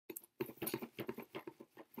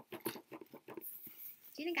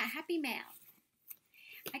Gina got happy mail.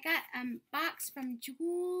 I got a box from Juli.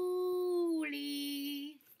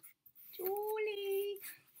 Juli,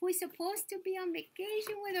 who's supposed to be on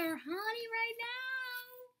vacation with her honey right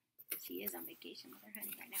now. She is on vacation with her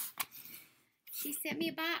honey right now. She sent me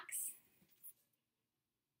a box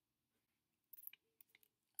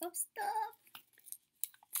of stuff.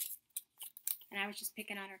 And I was just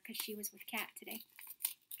picking on her because she was with Kat today.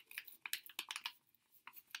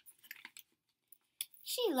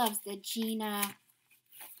 She loves the Gina.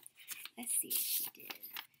 Let's see what she did.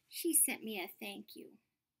 She sent me a thank you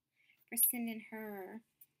for sending her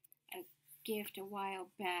a gift a while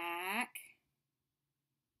back.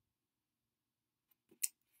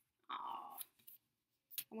 Oh,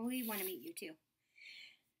 well, we want to meet you too.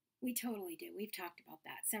 We totally do. We've talked about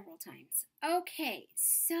that several times. Okay,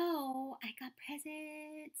 so I got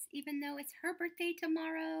presents, even though it's her birthday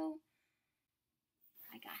tomorrow.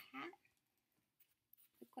 I got a hat.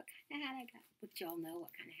 Look what kind of hat I got. But y'all know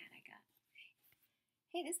what kind of hat I got.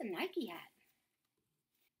 Hey, this is a Nike hat.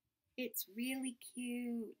 It's really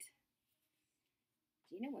cute.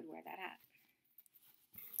 Gina would wear that hat.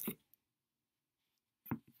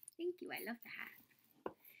 Thank you. I love the hat.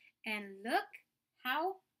 And look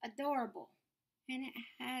how adorable. And it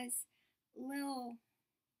has little,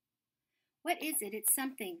 what is it? It's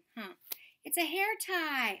something, huh? It's a hair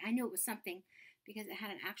tie. I knew it was something because it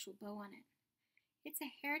had an actual bow on it. It's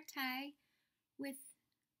a hair tie with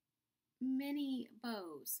mini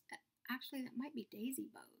bows. Actually, that might be daisy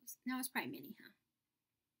bows. No, it's probably mini, huh?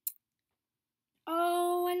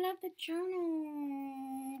 Oh, I love the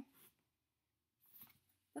journal.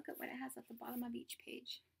 Look at what it has at the bottom of each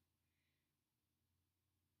page.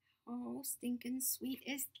 Oh, stinking sweet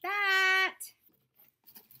is that?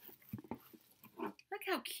 Look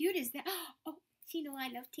how cute is that? Oh, she knows I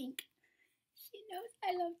love Tink. She knows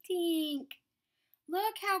I love Tink.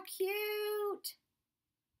 Look how cute.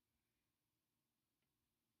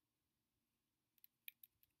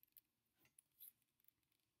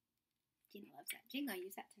 Gina loves that. Gina, I'll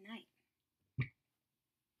use that tonight.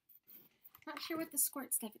 Not sure what the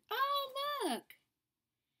squirt stuff is. Oh, look.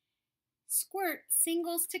 Squirt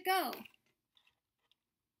singles to go.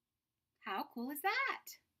 How cool is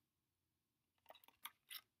that?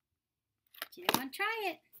 Gina, want to try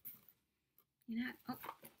it? You know, oh,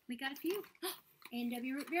 we got a few.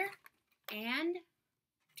 A&W root beer and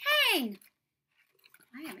Tang.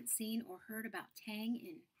 I haven't seen or heard about Tang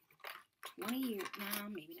in 20 years. No,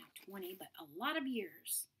 maybe not 20, but a lot of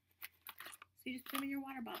years. So you just put them in your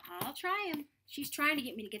water bottle. I'll try them. She's trying to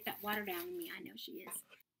get me to get that water down in me. I know she is.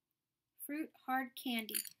 Fruit hard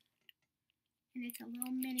candy. And it's a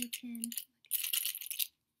little mini tin.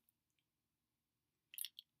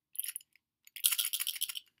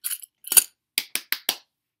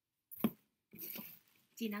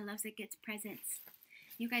 Gina loves it, gets presents.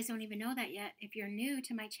 You guys don't even know that yet. If you're new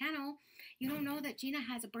to my channel, you don't know that Gina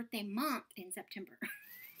has a birthday month in September.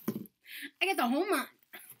 I get the whole month.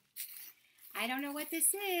 I don't know what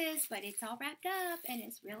this is, but it's all wrapped up and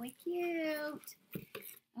it's really cute.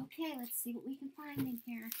 Okay, let's see what we can find in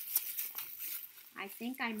here. I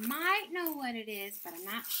think I might know what it is, but I'm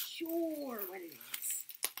not sure what it is.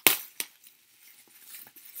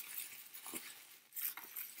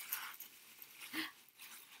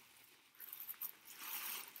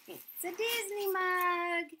 It's a Disney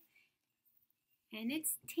mug. And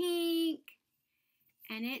it's Tink.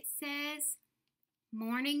 And it says,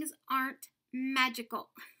 mornings aren't magical.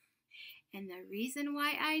 And the reason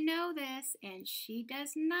why I know this, and she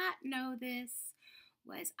does not know this,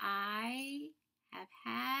 was I have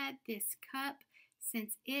had this cup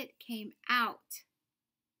since it came out.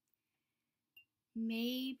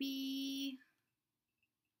 Maybe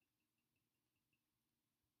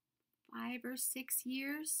 5 or 6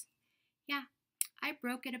 years. Yeah, I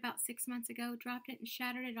broke it about 6 months ago, dropped it and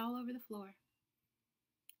shattered it all over the floor.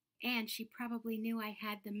 And she probably knew I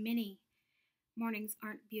had the mini Mornings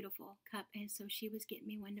Aren't Beautiful cup, and so she was getting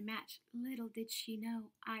me one to match. Little did she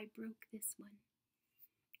know I broke this one.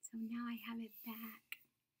 So now I have it back.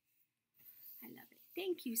 I love it.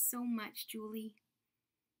 Thank you so much, Julie.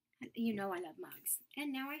 You know I love mugs.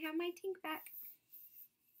 And now I have my Tink back.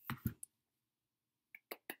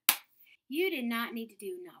 You did not need to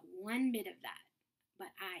do not one bit of that,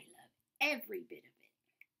 but I love every bit of it.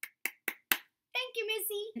 Thank you,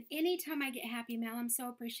 Missy. Anytime I get happy mail, I'm so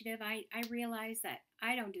appreciative. I realize that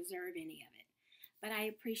I don't deserve any of it, but I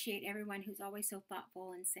appreciate everyone who's always so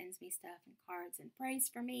thoughtful and sends me stuff and cards and prays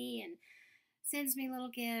for me and sends me little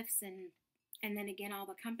gifts and then again all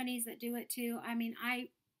the companies that do it too. I mean,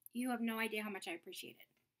 you have no idea how much I appreciate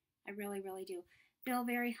it. I really, really do. Feel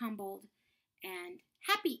very humbled and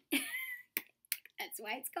happy. That's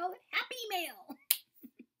why it's called Happy Mail.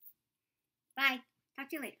 Bye. Talk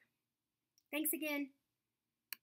to you later. Thanks again.